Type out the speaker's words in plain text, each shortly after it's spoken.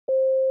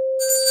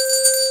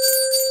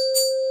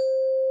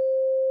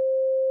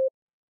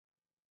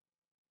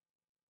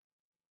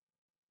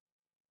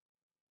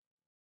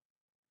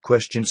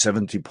Question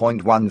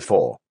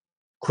 70.14.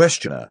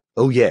 Questioner: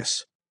 Oh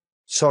yes.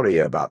 Sorry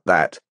about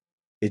that.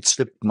 It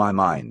slipped my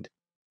mind.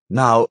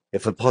 Now,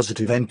 if a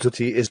positive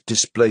entity is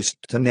displaced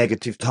to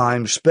negative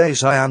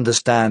time-space, I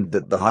understand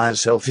that the higher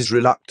self is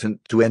reluctant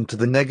to enter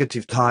the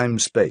negative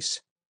time-space.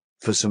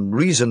 For some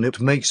reason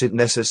it makes it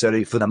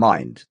necessary for the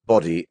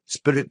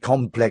mind-body-spirit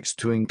complex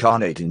to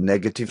incarnate in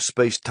negative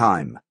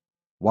space-time.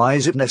 Why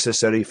is it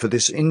necessary for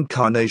this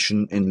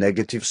incarnation in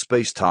negative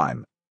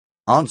space-time?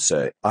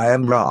 Answer: I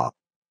am Ra.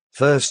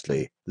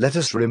 Firstly, let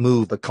us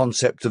remove the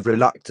concept of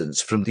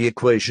reluctance from the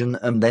equation,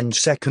 and then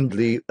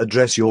secondly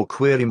address your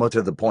query more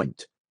to the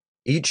point.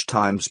 Each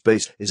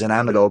time-space is an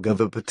analogue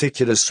of a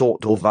particular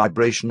sort or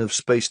vibration of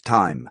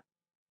space-time.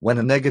 When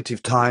a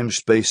negative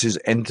time-space is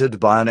entered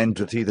by an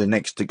entity, the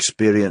next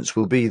experience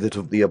will be that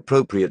of the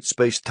appropriate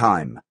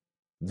space-time.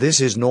 This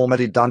is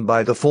normally done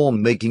by the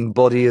form-making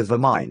body of a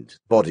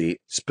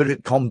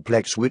mind-body-spirit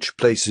complex, which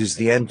places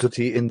the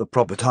entity in the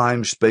proper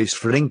time-space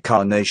for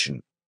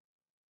incarnation.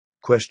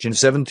 Question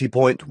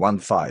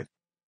 70.15.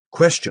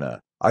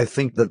 Questioner: I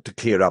think that to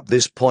clear up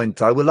this point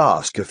I will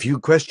ask a few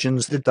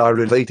questions that are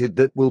related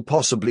that will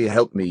possibly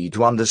help me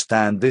to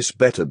understand this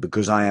better,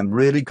 because I am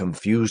really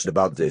confused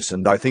about this,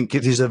 and I think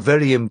it is a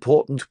very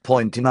important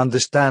point in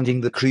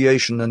understanding the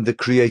creation and the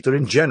creator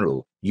in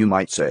general. You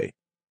might say,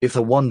 if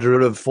a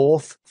wanderer of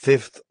fourth,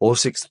 fifth, or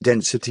sixth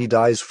density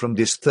dies from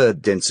this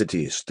third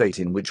density state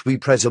in which we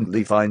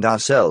presently find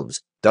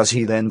ourselves, does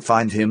he then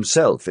find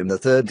himself in the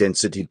third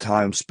density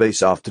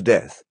time-space after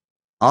death?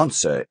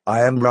 Answer: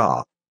 I am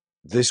Ra.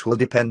 This will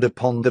depend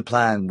upon the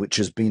plan which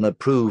has been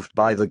approved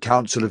by the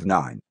Council of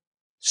Nine.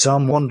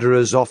 Some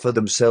wanderers offer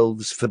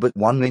themselves for but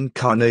one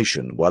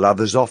incarnation, while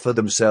others offer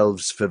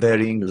themselves for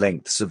varying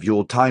lengths of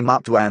your time,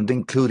 up to and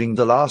including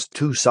the last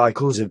 2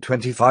 cycles of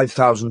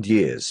 25,000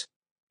 years.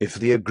 If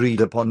the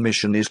agreed-upon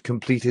mission is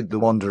completed, the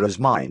wanderer's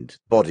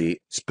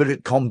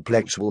mind-body-spirit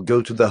complex will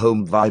go to the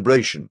home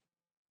vibration.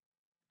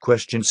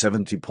 Question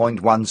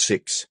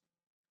 70.16.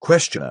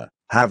 Questioner: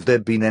 Have there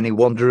been any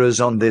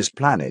wanderers on this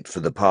planet for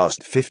the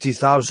past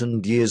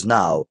 50,000 years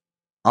now?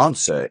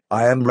 Answer: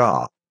 I am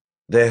Ra.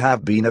 There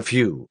have been a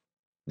few.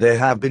 There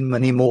have been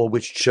many more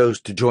which chose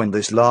to join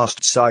this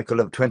last cycle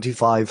of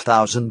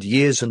 25,000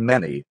 years, and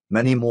many,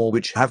 many more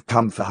which have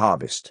come for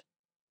harvest.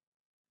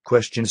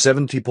 Question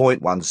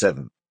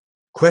 70.17.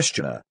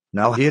 Questioner: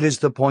 Now here is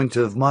the point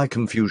of my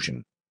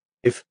confusion.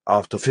 If,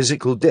 after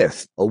physical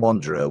death, a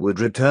wanderer would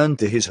return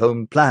to his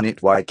home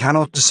planet, why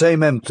cannot the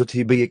same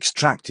entity be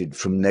extracted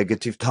from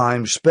negative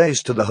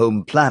time-space to the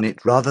home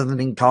planet rather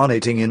than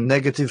incarnating in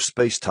negative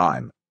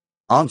space-time?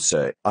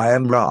 Answer: I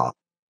am Ra.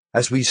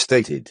 As we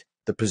stated,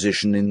 the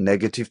position in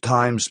negative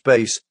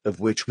time-space,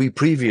 of which we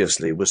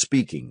previously were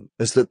speaking,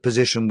 is that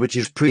position which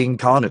is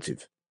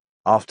pre-incarnative.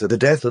 After the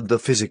death of the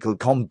physical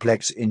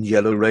complex in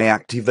yellow ray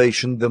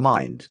activation, the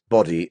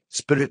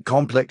mind-body-spirit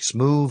complex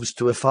moves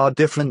to a far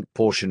different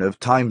portion of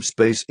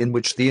time-space, in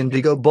which the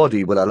indigo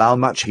body will allow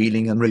much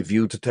healing and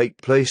review to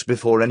take place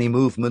before any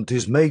movement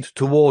is made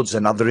towards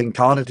another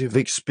incarnative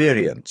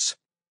experience.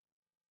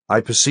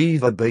 I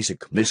perceive a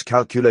basic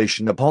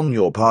miscalculation upon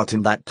your part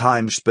in that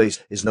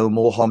time-space is no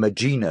more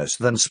homogeneous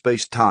than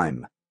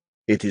space-time.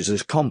 It is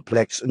as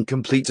complex and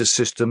complete a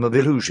system of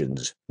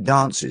illusions,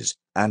 dances,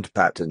 and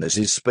pattern as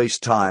is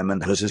space-time,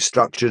 and has as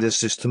structured a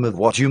system of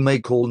what you may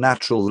call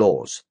natural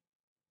laws.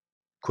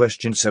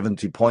 Question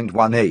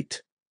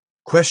 70.18.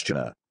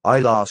 Questioner: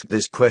 I'll ask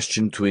this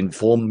question to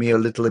inform me a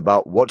little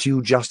about what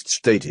you just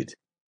stated.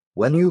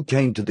 When you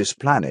came to this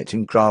planet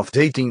in craft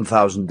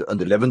 18,000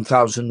 and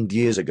 11,000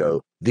 years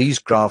ago, these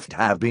craft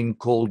have been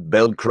called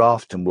Bell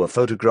craft and were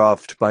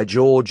photographed by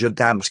George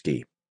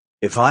Adamski.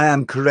 If I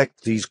am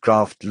correct, these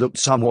craft looked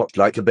somewhat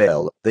like a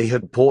bell. They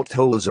had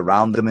portholes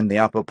around them in the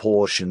upper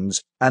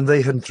portions, and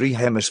they had 3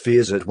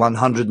 hemispheres at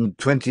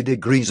 120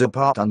 degrees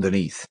apart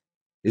underneath.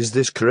 Is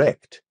this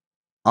correct?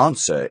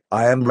 Answer: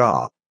 I am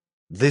Ra.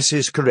 This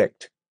is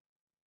correct.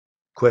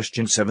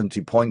 Question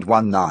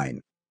 70.19.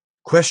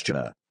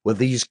 Questioner: Were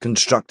these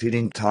constructed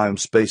in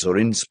time-space or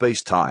in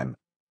space-time?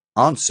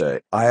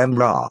 Answer: I am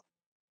Ra.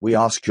 We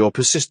ask your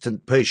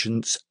persistent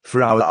patience,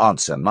 for our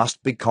answer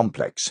must be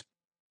complex.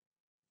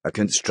 A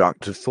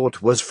construct of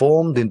thought was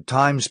formed in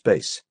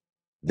time-space.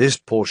 This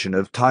portion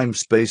of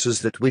time-space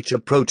is that which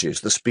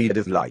approaches the speed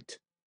of light.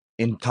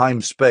 In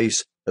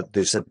time-space, at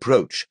this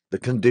approach, the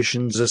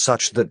conditions are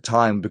such that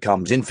time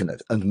becomes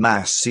infinite and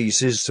mass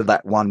ceases, so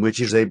that one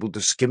which is able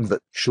to skim the,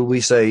 shall we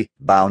say,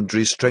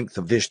 boundary strength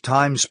of this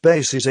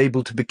time-space is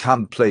able to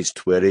become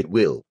placed where it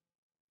will.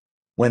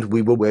 When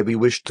we were where we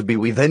wished to be,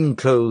 we then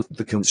clothed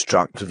the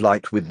construct of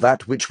light with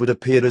that which would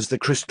appear as the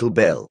crystal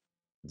bell.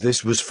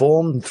 This was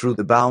formed through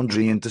the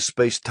boundary into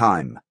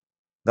space-time.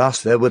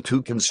 Thus there were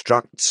 2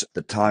 constructs,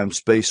 the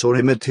time-space or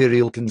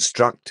immaterial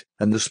construct,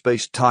 and the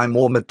space-time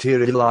or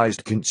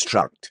materialized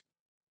construct.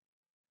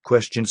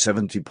 Question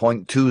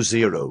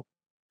 70.20.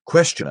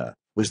 Questioner: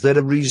 Was there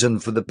a reason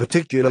for the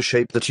particular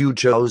shape that you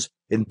chose,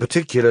 in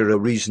particular a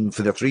reason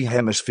for the 3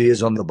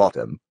 hemispheres on the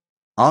bottom?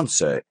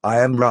 Answer: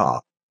 I am Ra.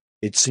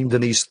 It seemed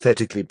an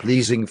aesthetically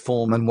pleasing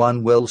form and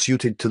one well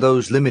suited to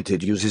those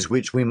limited uses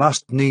which we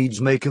must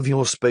needs make of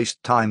your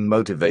space-time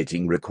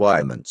motivating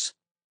requirements.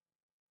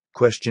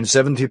 Question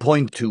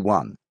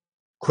 70.21.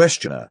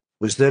 Questioner: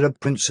 was there a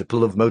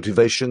principle of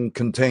motivation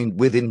contained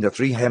within the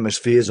three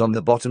hemispheres on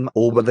the bottom,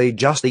 or were they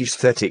just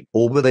aesthetic,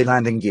 or were they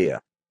landing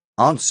gear?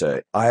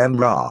 Answer: I am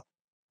Ra.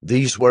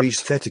 These were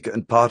aesthetic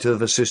and part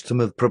of a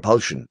system of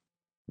propulsion.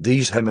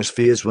 These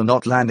hemispheres were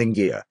not landing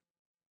gear.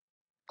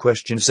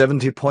 Question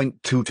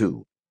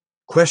 70.22.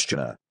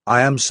 Questioner: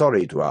 I am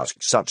sorry to ask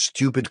such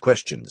stupid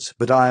questions,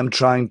 but I am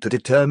trying to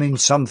determine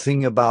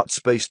something about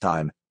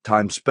space-time,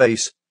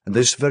 time-space, and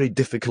this very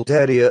difficult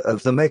area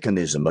of the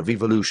mechanism of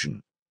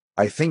evolution.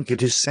 I think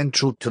it is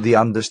central to the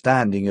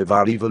understanding of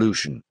our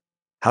evolution.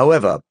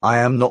 However, I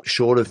am not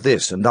sure of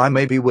this and I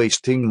may be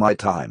wasting my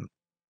time.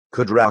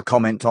 Could Ra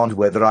comment on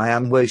whether I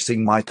am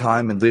wasting my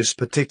time in this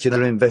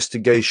particular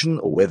investigation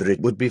or whether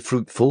it would be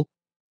fruitful?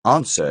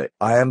 Answer: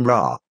 I am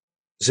Ra.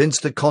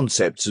 Since the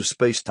concepts of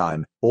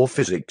space-time, or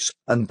physics,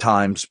 and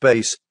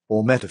time-space,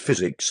 or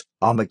metaphysics,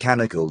 are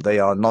mechanical, they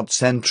are not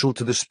central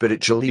to the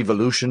spiritual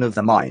evolution of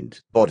the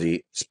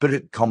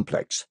mind-body-spirit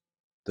complex.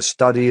 The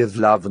study of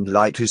love and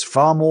light is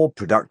far more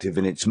productive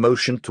in its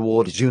motion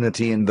towards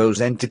unity in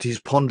those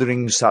entities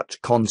pondering such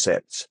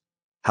concepts.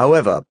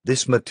 However,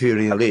 this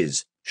material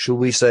is, shall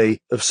we say,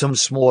 of some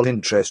small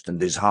interest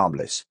and is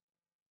harmless.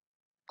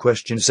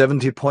 Question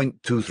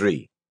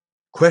 70.23.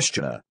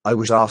 Questioner: I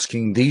was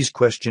asking these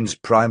questions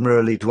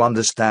primarily to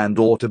understand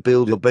or to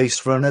build a base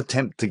for an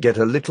attempt to get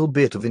a little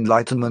bit of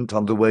enlightenment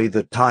on the way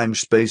that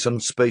time-space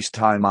and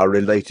space-time are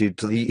related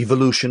to the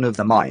evolution of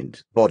the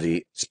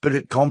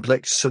mind-body-spirit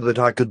complex so that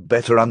I could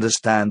better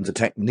understand the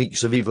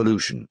techniques of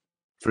evolution.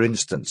 For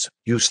instance,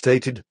 you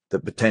stated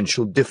that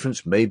potential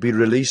difference may be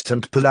released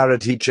and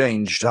polarity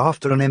changed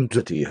after an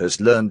entity has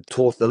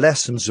taught the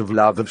lessons of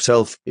love of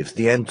self, if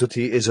the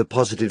entity is a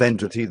positive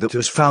entity that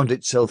has found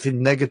itself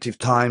in negative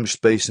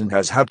time-space and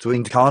has had to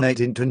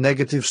incarnate into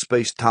negative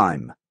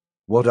space-time.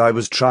 What I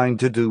was trying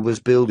to do was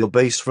build a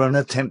base for an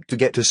attempt to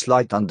get a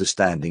slight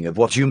understanding of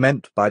what you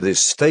meant by this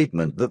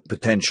statement that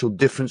potential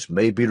difference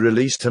may be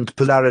released and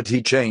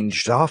polarity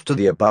changed after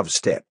the above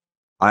step.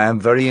 I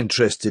am very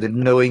interested in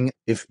knowing,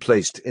 if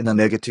placed in a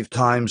negative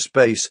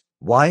time-space,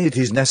 why it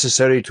is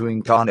necessary to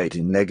incarnate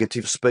in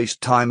negative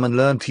space-time and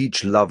learn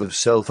teach love of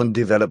self and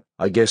develop,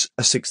 I guess,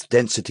 a sixth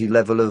density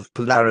level of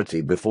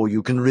polarity before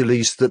you can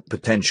release that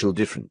potential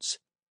difference.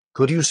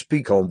 Could you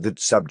speak on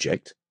that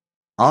subject?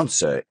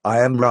 Answer: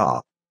 I am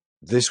Ra.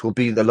 This will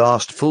be the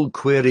last full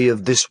query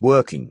of this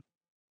working.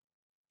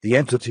 The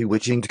entity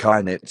which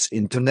incarnates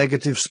into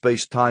negative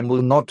space-time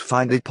will not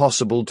find it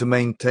possible to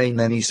maintain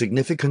any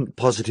significant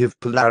positive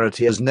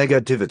polarity, as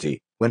negativity,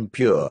 when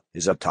pure,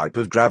 is a type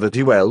of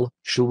gravity, well,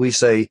 shall we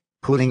say,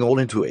 pulling all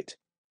into it.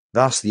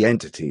 Thus the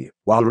entity,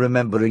 while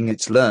remembering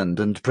its learned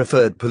and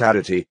preferred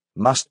polarity,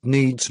 must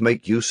needs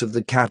make use of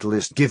the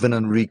catalyst given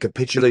and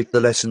recapitulate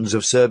the lessons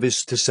of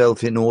service to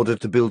self in order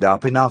to build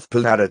up enough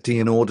polarity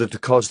in order to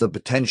cause the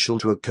potential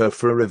to occur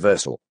for a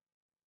reversal.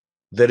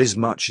 There is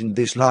much in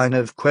this line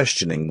of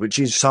questioning which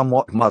is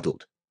somewhat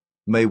muddled.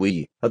 May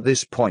we, at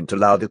this point,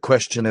 allow the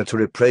questioner to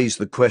rephrase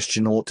the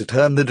question or to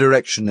turn the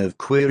direction of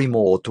query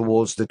more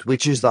towards that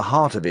which is the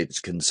heart of its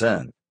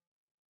concern?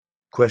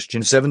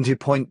 Question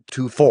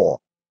 70.24.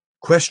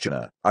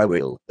 Questioner: I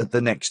will, at the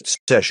next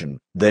session,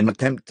 then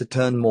attempt to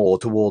turn more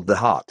toward the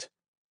heart.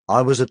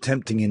 I was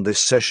attempting in this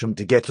session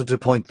to get at a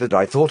point that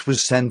I thought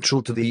was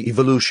central to the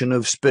evolution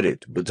of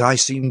spirit, but I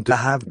seem to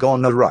have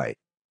gone awry.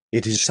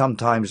 It is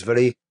sometimes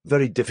very,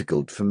 very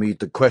difficult for me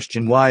to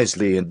question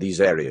wisely in these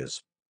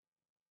areas.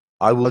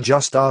 I will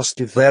just ask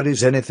if there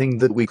is anything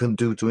that we can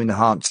do to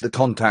enhance the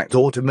contact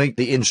or to make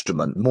the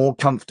instrument more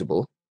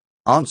comfortable.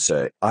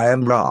 Answer: I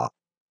am Ra.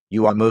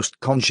 You are most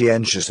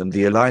conscientious and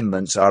the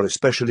alignments are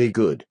especially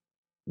good.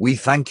 We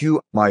thank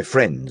you, my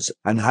friends,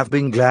 and have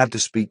been glad to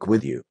speak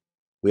with you.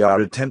 We are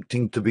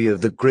attempting to be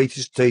of the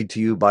greatest aid to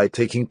you by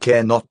taking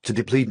care not to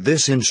deplete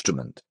this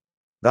instrument.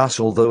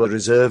 Thus, although a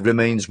reserve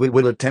remains, we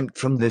will attempt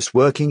from this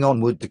working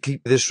onward to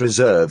keep this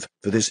reserve,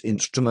 for this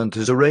instrument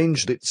has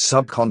arranged its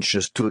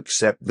subconscious to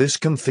accept this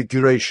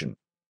configuration.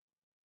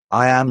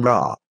 I am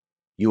Ra.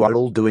 You are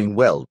all doing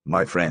well,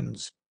 my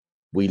friends.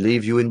 We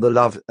leave you in the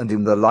love and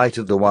in the light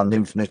of the one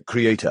infinite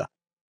Creator.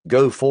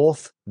 Go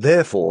forth,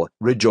 therefore,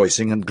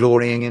 rejoicing and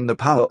glorying in the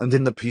power and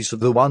in the peace of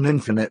the one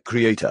infinite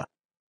Creator.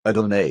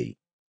 Adonai.